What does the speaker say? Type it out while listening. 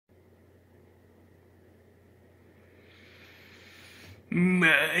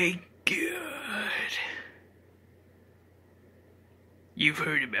My God. You've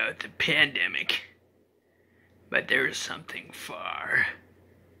heard about the pandemic, but there's something far,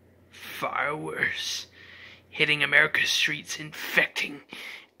 far worse hitting America's streets, infecting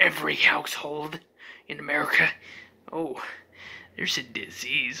every household in America. Oh, there's a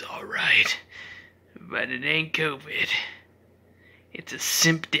disease, alright, but it ain't COVID. It's a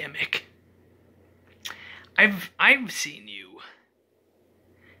SIMPDEMIC. I've seen you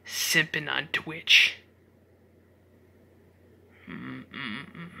simping on Twitch.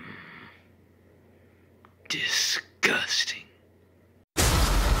 Disgusting.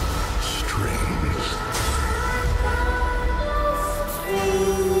 Strange.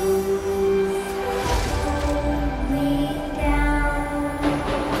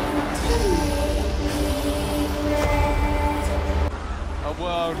 A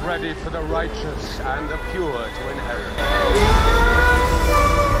world ready for the righteous and the pure to inherit.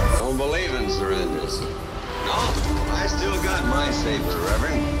 Don't believe in surrenders. No, I still got my saber,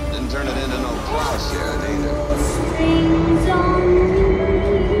 Reverend. Didn't turn it into no plowshare, neither.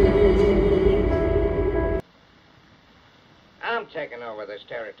 I'm taking over this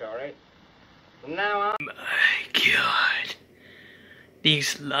territory. From now on... My God.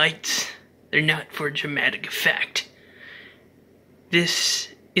 These lights, they're not for dramatic effect. This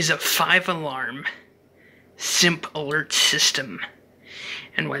is a 5-alarm simp alert system.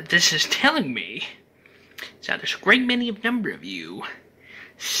 And what this is telling me is that there's a great many number of you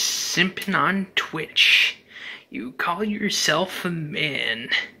simping on Twitch. You call yourself a man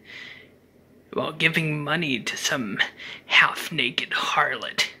while giving money to some half-naked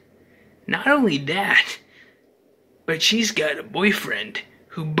harlot. Not only that, but she's got a boyfriend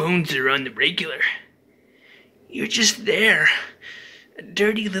who bones her on the regular. You're just there, a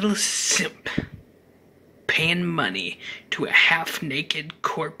dirty little simp, paying money to a half-naked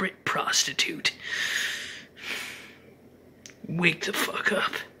corporate prostitute. Wake the fuck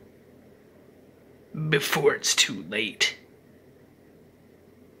up before it's too late.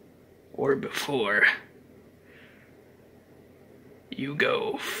 Or before you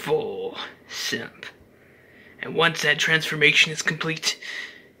go full simp. And once that transformation is complete,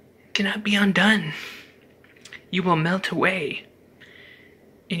 it cannot be undone. You will melt away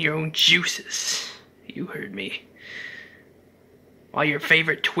in your own juices. You heard me. While your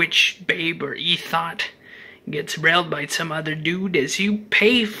favorite Twitch babe or e-thought gets railed by some other dude as you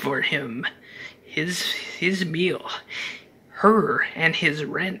pay for him, his meal, her and his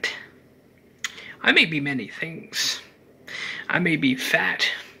rent. I may be many things. I may be fat.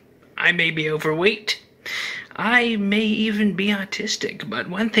 I may be overweight. I may even be autistic, but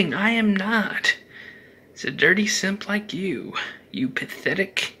one thing I am not is a dirty simp like you, you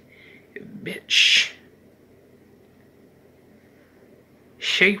pathetic bitch.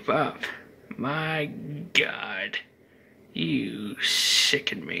 Shape up. My God, you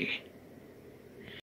sicken me.